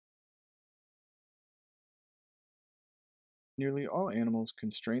Nearly all animals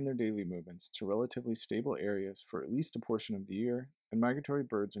constrain their daily movements to relatively stable areas for at least a portion of the year, and migratory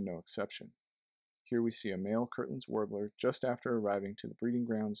birds are no exception. Here we see a male Kirtland's warbler just after arriving to the breeding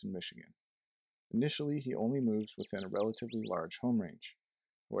grounds in Michigan. Initially, he only moves within a relatively large home range.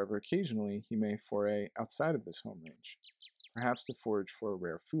 However, occasionally he may foray outside of this home range, perhaps to forage for a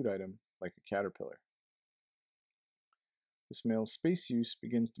rare food item like a caterpillar. This male's space use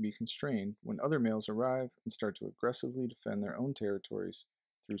begins to be constrained when other males arrive and start to aggressively defend their own territories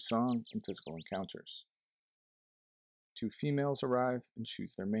through song and physical encounters. Two females arrive and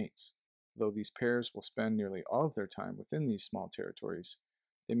choose their mates. Though these pairs will spend nearly all of their time within these small territories,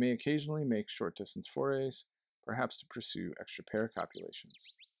 they may occasionally make short-distance forays, perhaps to pursue extra pair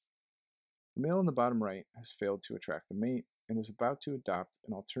copulations. The male in the bottom right has failed to attract the mate and is about to adopt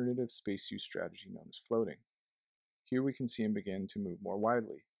an alternative space use strategy known as floating. Here we can see him begin to move more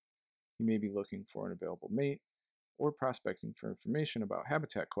widely. He may be looking for an available mate or prospecting for information about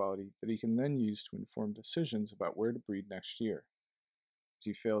habitat quality that he can then use to inform decisions about where to breed next year. As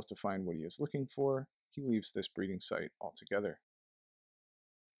he fails to find what he is looking for, he leaves this breeding site altogether.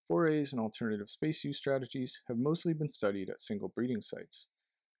 Forays and alternative space use strategies have mostly been studied at single breeding sites,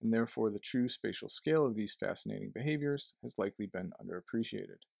 and therefore the true spatial scale of these fascinating behaviors has likely been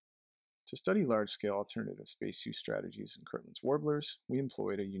underappreciated. To study large-scale alternative space use strategies in Kirtland's warblers, we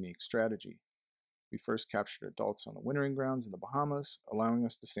employed a unique strategy. We first captured adults on the wintering grounds in the Bahamas, allowing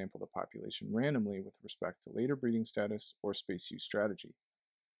us to sample the population randomly with respect to later breeding status or space use strategy.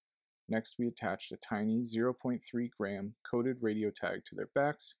 Next, we attached a tiny 0.3 gram coded radio tag to their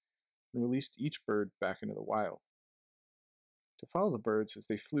backs and released each bird back into the wild. To follow the birds as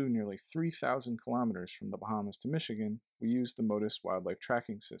they flew nearly 3,000 kilometers from the Bahamas to Michigan, we used the MODIS wildlife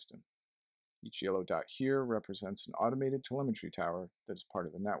tracking system. Each yellow dot here represents an automated telemetry tower that is part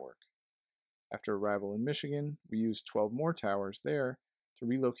of the network. After arrival in Michigan, we used 12 more towers there to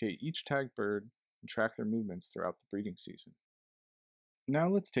relocate each tagged bird and track their movements throughout the breeding season. Now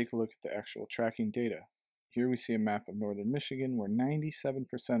let's take a look at the actual tracking data. Here we see a map of northern Michigan where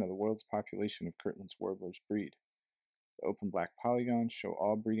 97% of the world's population of Kirtland's warblers breed. The open black polygons show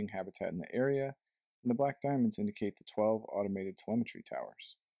all breeding habitat in the area, and the black diamonds indicate the 12 automated telemetry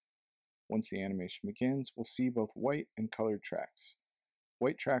towers. Once the animation begins, we'll see both white and colored tracks.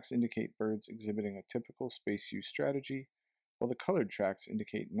 White tracks indicate birds exhibiting a typical space use strategy, while the colored tracks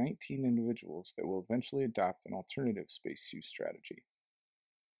indicate 19 individuals that will eventually adopt an alternative space use strategy.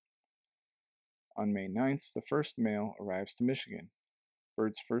 On May 9th, the first male arrives to Michigan.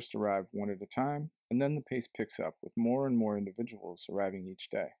 Birds first arrive one at a time, and then the pace picks up with more and more individuals arriving each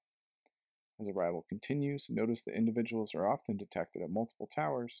day. As arrival continues, notice that individuals are often detected at multiple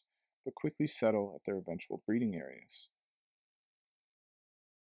towers, but quickly settle at their eventual breeding areas.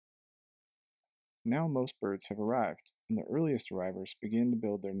 Now most birds have arrived, and the earliest arrivers begin to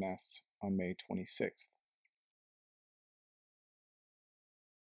build their nests on May 26th.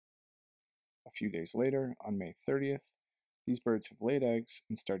 A few days later, on May 30th, these birds have laid eggs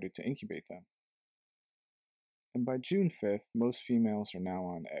and started to incubate them. And by June 5th, most females are now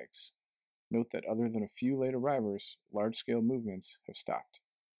on eggs. Note that other than a few late arrivers, large-scale movements have stopped.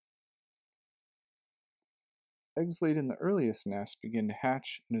 Eggs laid in the earliest nests begin to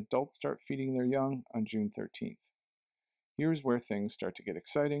hatch, and adults start feeding their young on June 13th. Here's where things start to get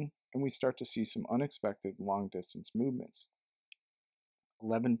exciting, and we start to see some unexpected long-distance movements.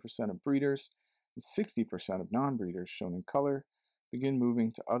 11% of breeders and 60% of non-breeders, shown in color, begin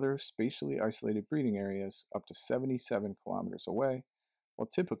moving to other spatially isolated breeding areas up to 77 kilometers away, while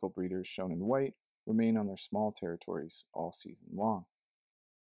typical breeders, shown in white, remain on their small territories all season long.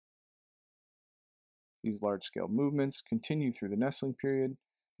 These large-scale movements continue through the nestling period,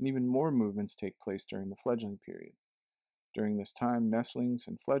 and even more movements take place during the fledgling period. During this time, nestlings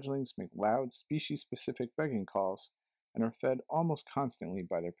and fledglings make loud, species-specific begging calls and are fed almost constantly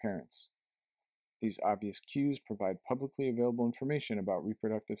by their parents. These obvious cues provide publicly available information about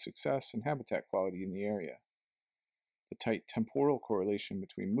reproductive success and habitat quality in the area. The tight temporal correlation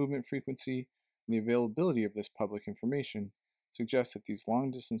between movement frequency and the availability of this public information suggests that these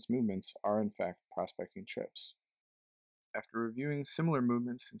long-distance movements are in fact prospecting trips. After reviewing similar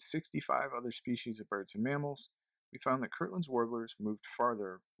movements in 65 other species of birds and mammals, we found that Kirtland's warblers moved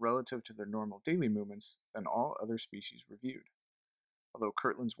farther relative to their normal daily movements than all other species reviewed. Although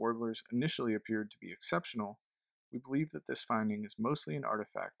Kirtland's warblers initially appeared to be exceptional, we believe that this finding is mostly an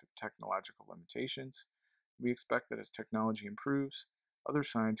artifact of technological limitations. We expect that as technology improves, other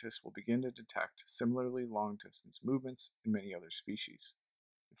scientists will begin to detect similarly long-distance movements in many other species.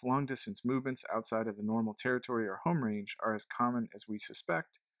 If long-distance movements outside of the normal territory or home range are as common as we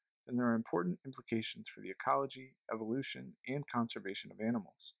suspect, then there are important implications for the ecology, evolution, and conservation of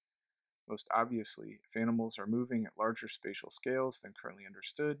animals. Most obviously, if animals are moving at larger spatial scales than currently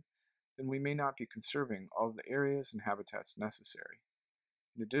understood, then we may not be conserving all of the areas and habitats necessary.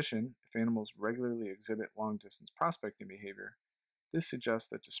 In addition, if animals regularly exhibit long distance prospecting behavior, this suggests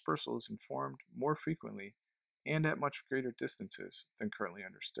that dispersal is informed more frequently and at much greater distances than currently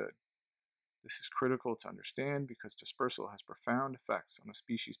understood. This is critical to understand because dispersal has profound effects on a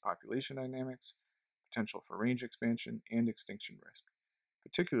species' population dynamics, potential for range expansion, and extinction risk,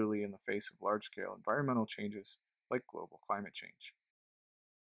 particularly in the face of large scale environmental changes like global climate change.